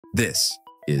This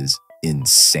is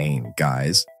insane,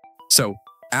 guys. So,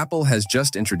 Apple has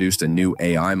just introduced a new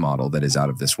AI model that is out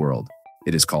of this world.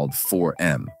 It is called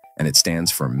 4M, and it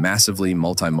stands for Massively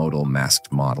Multimodal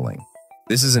Masked Modeling.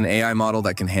 This is an AI model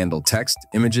that can handle text,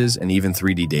 images, and even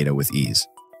 3D data with ease.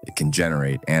 It can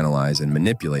generate, analyze, and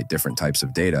manipulate different types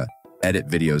of data, edit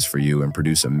videos for you, and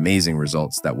produce amazing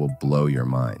results that will blow your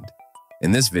mind.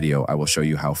 In this video, I will show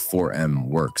you how 4M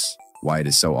works, why it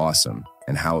is so awesome,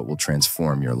 and how it will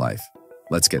transform your life.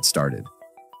 Let's get started.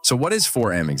 So what is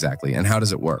 4M exactly, and how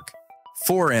does it work?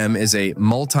 4M is a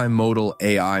multimodal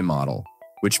AI model,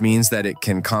 which means that it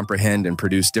can comprehend and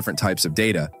produce different types of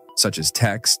data, such as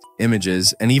text,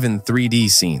 images, and even 3D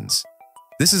scenes.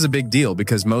 This is a big deal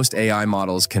because most AI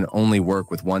models can only work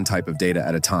with one type of data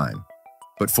at a time.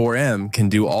 But 4M can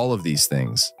do all of these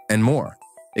things, and more.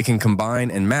 It can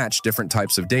combine and match different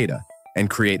types of data, and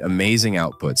create amazing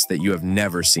outputs that you have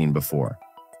never seen before.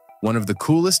 One of the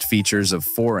coolest features of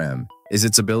 4M is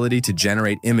its ability to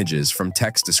generate images from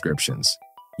text descriptions.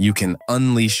 You can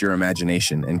unleash your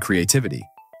imagination and creativity,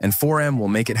 and 4M will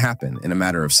make it happen in a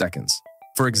matter of seconds.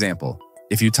 For example,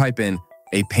 if you type in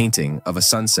a painting of a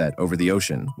sunset over the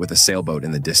ocean with a sailboat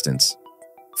in the distance,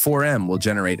 4M will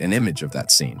generate an image of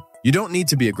that scene. You don't need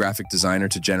to be a graphic designer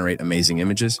to generate amazing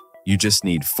images. You just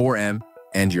need 4M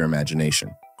and your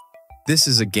imagination. This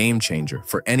is a game changer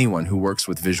for anyone who works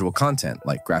with visual content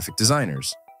like graphic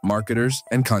designers, marketers,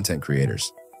 and content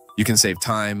creators. You can save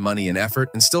time, money, and effort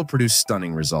and still produce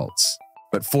stunning results.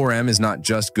 But 4M is not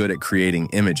just good at creating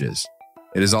images.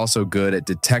 It is also good at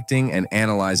detecting and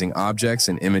analyzing objects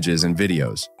and images and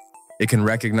videos. It can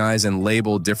recognize and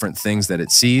label different things that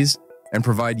it sees and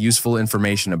provide useful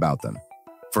information about them.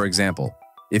 For example,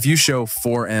 if you show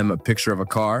 4M a picture of a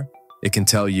car, it can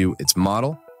tell you its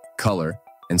model, color,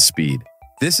 and speed.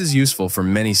 This is useful for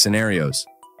many scenarios,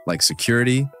 like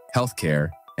security, healthcare,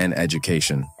 and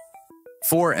education.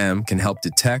 4M can help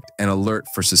detect and alert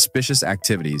for suspicious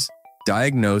activities,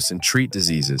 diagnose and treat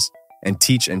diseases, and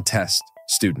teach and test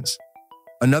students.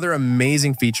 Another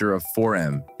amazing feature of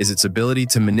 4M is its ability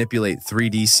to manipulate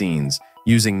 3D scenes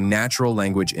using natural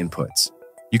language inputs.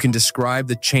 You can describe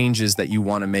the changes that you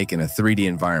want to make in a 3D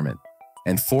environment,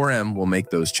 and 4M will make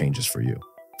those changes for you.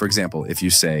 For example, if you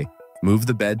say, move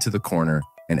the bed to the corner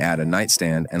and add a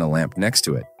nightstand and a lamp next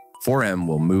to it, 4M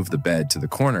will move the bed to the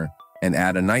corner and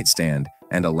add a nightstand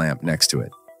and a lamp next to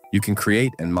it. You can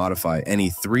create and modify any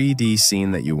 3D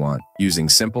scene that you want using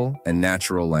simple and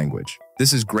natural language.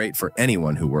 This is great for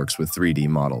anyone who works with 3D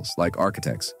models, like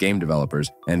architects, game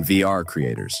developers, and VR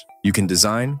creators. You can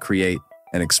design, create,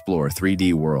 and explore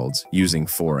 3D worlds using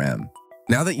 4M.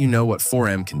 Now that you know what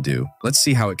 4M can do, let's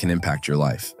see how it can impact your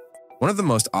life. One of the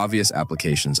most obvious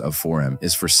applications of 4M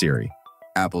is for Siri,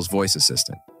 Apple's voice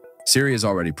assistant. Siri is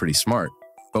already pretty smart,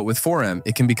 but with 4M,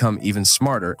 it can become even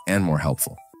smarter and more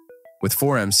helpful. With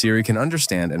 4M, Siri can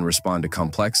understand and respond to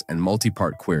complex and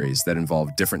multi-part queries that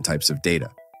involve different types of data.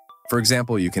 For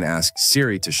example, you can ask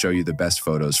Siri to show you the best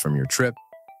photos from your trip,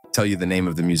 tell you the name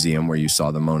of the museum where you saw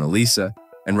the Mona Lisa,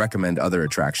 and recommend other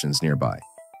attractions nearby.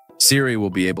 Siri will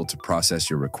be able to process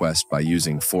your request by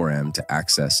using 4M to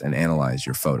access and analyze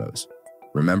your photos,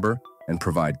 remember and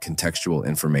provide contextual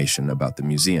information about the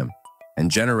museum,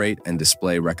 and generate and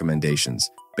display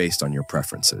recommendations based on your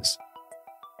preferences.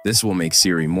 This will make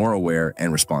Siri more aware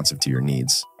and responsive to your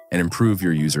needs and improve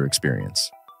your user experience.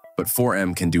 But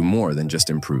 4M can do more than just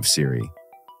improve Siri.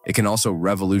 It can also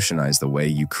revolutionize the way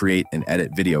you create and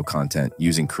edit video content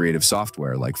using creative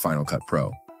software like Final Cut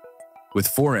Pro. With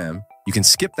 4M, you can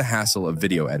skip the hassle of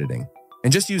video editing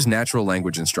and just use natural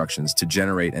language instructions to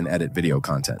generate and edit video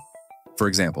content. For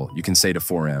example, you can say to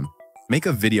 4M, make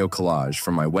a video collage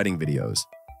from my wedding videos,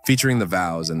 featuring the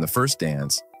vows and the first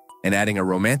dance, and adding a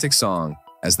romantic song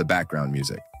as the background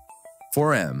music.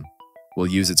 4M will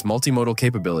use its multimodal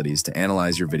capabilities to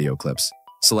analyze your video clips,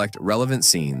 select relevant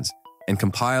scenes, and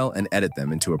compile and edit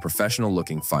them into a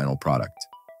professional-looking final product.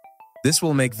 This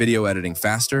will make video editing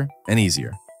faster and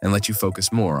easier, and let you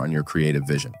focus more on your creative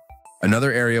vision.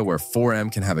 Another area where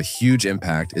 4M can have a huge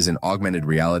impact is in augmented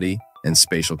reality and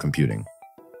spatial computing.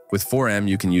 With 4M,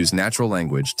 you can use natural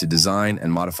language to design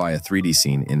and modify a 3D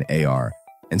scene in AR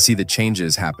and see the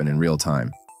changes happen in real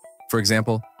time. For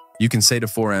example, you can say to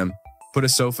 4M, put a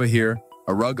sofa here,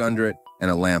 a rug under it,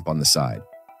 and a lamp on the side.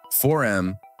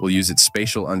 4M will use its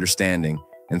spatial understanding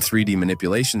and 3D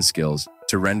manipulation skills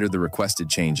to render the requested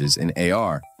changes in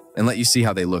AR and let you see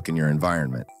how they look in your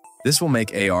environment. This will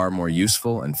make AR more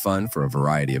useful and fun for a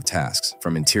variety of tasks,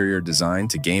 from interior design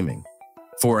to gaming.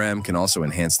 4M can also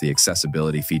enhance the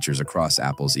accessibility features across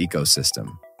Apple's ecosystem.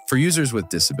 For users with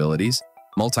disabilities,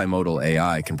 Multimodal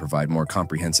AI can provide more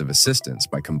comprehensive assistance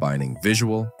by combining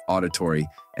visual, auditory,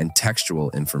 and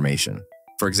textual information.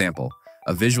 For example,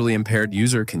 a visually impaired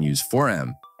user can use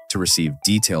 4M to receive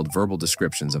detailed verbal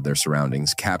descriptions of their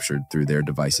surroundings captured through their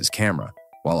device's camera,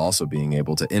 while also being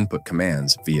able to input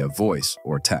commands via voice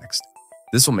or text.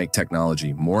 This will make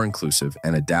technology more inclusive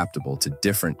and adaptable to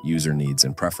different user needs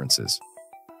and preferences.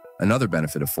 Another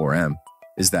benefit of 4M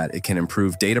is that it can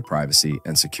improve data privacy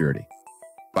and security.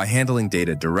 By handling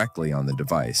data directly on the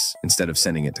device instead of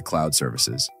sending it to cloud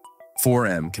services,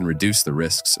 4M can reduce the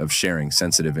risks of sharing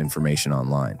sensitive information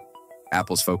online.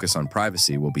 Apple's focus on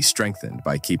privacy will be strengthened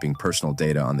by keeping personal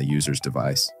data on the user's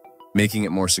device, making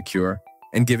it more secure,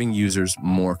 and giving users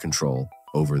more control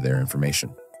over their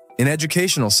information. In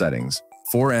educational settings,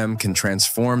 4M can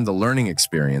transform the learning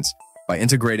experience by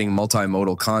integrating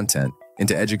multimodal content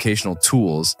into educational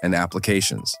tools and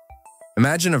applications.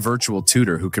 Imagine a virtual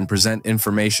tutor who can present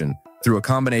information through a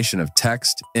combination of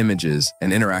text, images,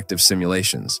 and interactive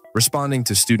simulations, responding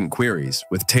to student queries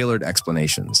with tailored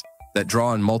explanations that draw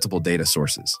on multiple data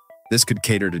sources. This could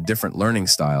cater to different learning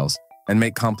styles and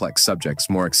make complex subjects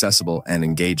more accessible and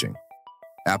engaging.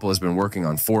 Apple has been working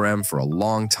on 4M for a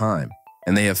long time,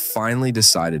 and they have finally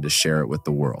decided to share it with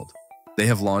the world. They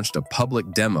have launched a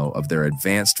public demo of their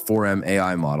advanced 4M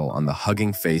AI model on the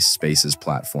Hugging Face Spaces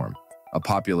platform, a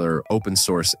popular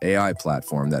open-source AI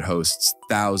platform that hosts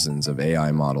thousands of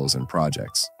AI models and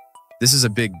projects. This is a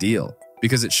big deal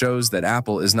because it shows that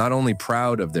Apple is not only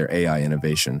proud of their AI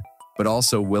innovation, but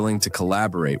also willing to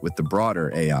collaborate with the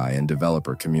broader AI and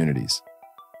developer communities.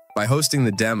 By hosting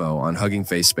the demo on Hugging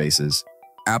Face Spaces,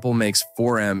 Apple makes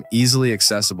 4M easily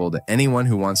accessible to anyone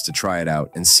who wants to try it out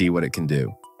and see what it can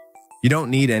do. You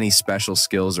don't need any special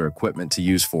skills or equipment to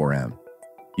use 4M.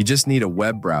 You just need a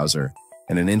web browser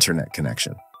and an internet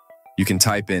connection. You can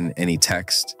type in any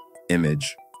text,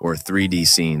 image, or 3D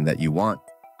scene that you want,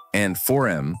 and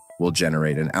 4M will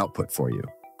generate an output for you.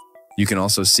 You can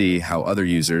also see how other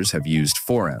users have used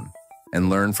 4M and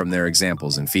learn from their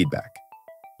examples and feedback.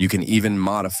 You can even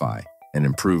modify and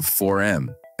improve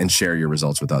 4M and share your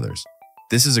results with others.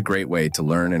 This is a great way to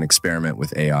learn and experiment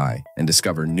with AI and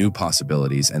discover new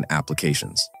possibilities and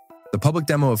applications. The public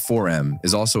demo of 4M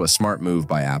is also a smart move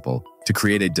by Apple to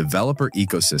create a developer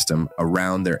ecosystem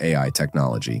around their AI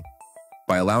technology.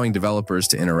 By allowing developers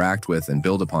to interact with and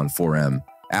build upon 4M,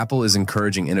 Apple is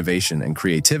encouraging innovation and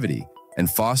creativity and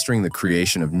fostering the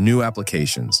creation of new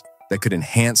applications that could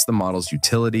enhance the model's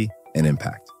utility and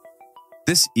impact.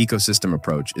 This ecosystem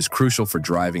approach is crucial for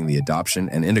driving the adoption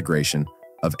and integration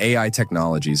of AI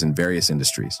technologies in various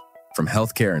industries, from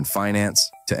healthcare and finance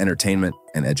to entertainment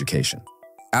and education.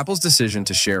 Apple's decision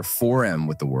to share 4M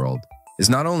with the world is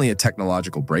not only a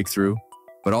technological breakthrough,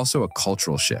 but also a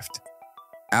cultural shift.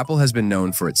 Apple has been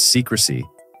known for its secrecy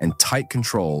and tight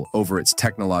control over its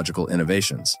technological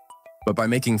innovations. But by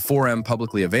making 4M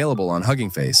publicly available on Hugging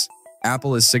Face,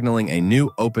 Apple is signaling a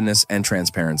new openness and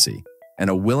transparency, and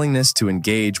a willingness to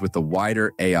engage with the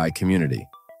wider AI community.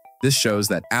 This shows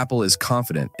that Apple is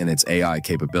confident in its AI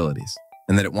capabilities,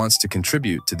 and that it wants to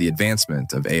contribute to the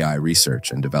advancement of AI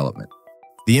research and development.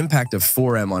 The impact of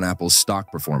 4M on Apple's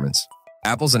stock performance.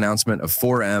 Apple's announcement of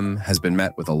 4M has been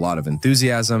met with a lot of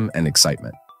enthusiasm and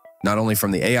excitement, not only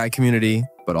from the AI community,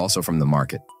 but also from the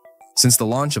market. Since the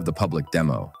launch of the public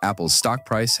demo, Apple's stock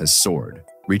price has soared,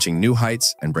 reaching new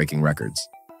heights and breaking records.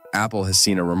 Apple has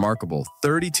seen a remarkable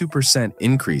 32%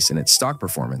 increase in its stock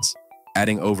performance,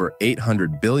 adding over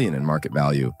 $800 billion in market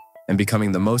value and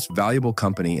becoming the most valuable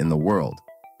company in the world.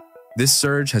 This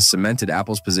surge has cemented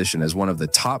Apple's position as one of the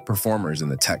top performers in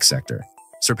the tech sector,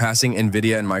 surpassing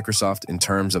NVIDIA and Microsoft in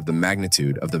terms of the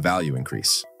magnitude of the value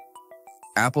increase.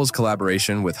 Apple's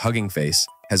collaboration with Hugging Face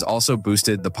has also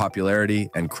boosted the popularity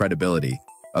and credibility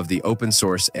of the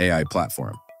open-source AI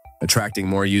platform, attracting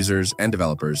more users and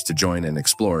developers to join and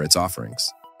explore its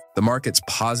offerings. The market's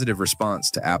positive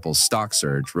response to Apple's stock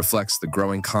surge reflects the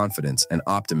growing confidence and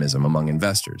optimism among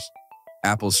investors.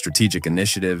 Apple's strategic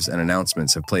initiatives and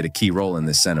announcements have played a key role in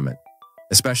this sentiment.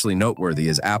 Especially noteworthy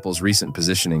is Apple's recent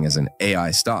positioning as an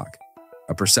AI stock,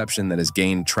 a perception that has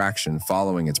gained traction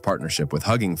following its partnership with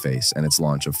Hugging Face and its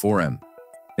launch of 4M.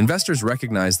 Investors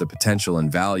recognize the potential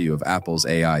and value of Apple's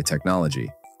AI technology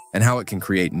and how it can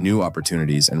create new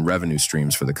opportunities and revenue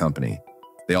streams for the company.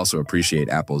 They also appreciate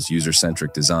Apple's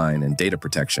user-centric design and data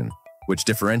protection, which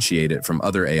differentiate it from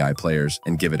other AI players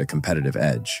and give it a competitive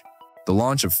edge. The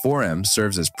launch of 4M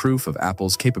serves as proof of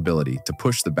Apple's capability to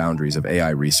push the boundaries of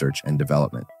AI research and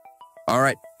development. All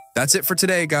right, that's it for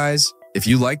today, guys. If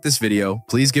you liked this video,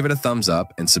 please give it a thumbs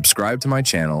up and subscribe to my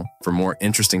channel for more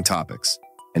interesting topics.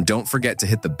 And don't forget to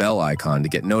hit the bell icon to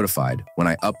get notified when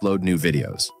I upload new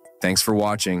videos. Thanks for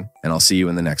watching, and I'll see you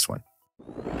in the next one.